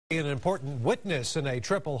An important witness in a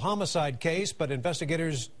triple homicide case, but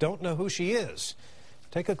investigators don't know who she is.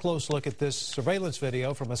 Take a close look at this surveillance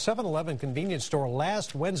video from a 7-Eleven convenience store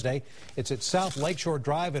last Wednesday. It's at South Lakeshore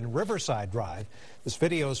Drive and Riverside Drive. This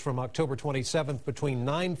video is from October 27th between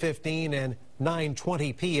 9:15 and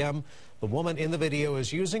 9:20 p.m. The woman in the video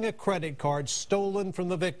is using a credit card stolen from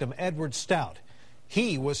the victim, Edward Stout.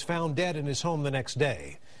 He was found dead in his home the next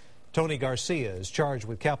day. Tony Garcia is charged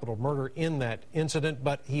with capital murder in that incident,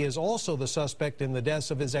 but he is also the suspect in the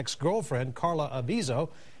deaths of his ex-girlfriend, Carla Avizo,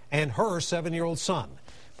 and her 7-year-old son.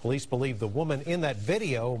 Police believe the woman in that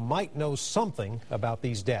video might know something about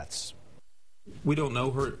these deaths. We don't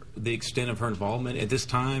know the extent of her involvement. At this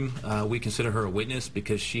time, we consider her a witness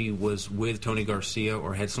because she was with Tony Garcia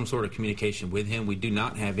or had some sort of communication with him. We do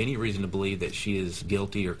not have any reason to believe that she is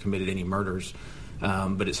guilty or committed any murders,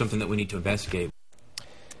 but it's something that we need to investigate.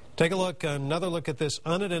 Take a look, another look at this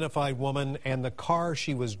unidentified woman and the car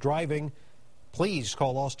she was driving. Please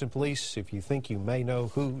call Austin Police if you think you may know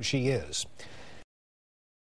who she is.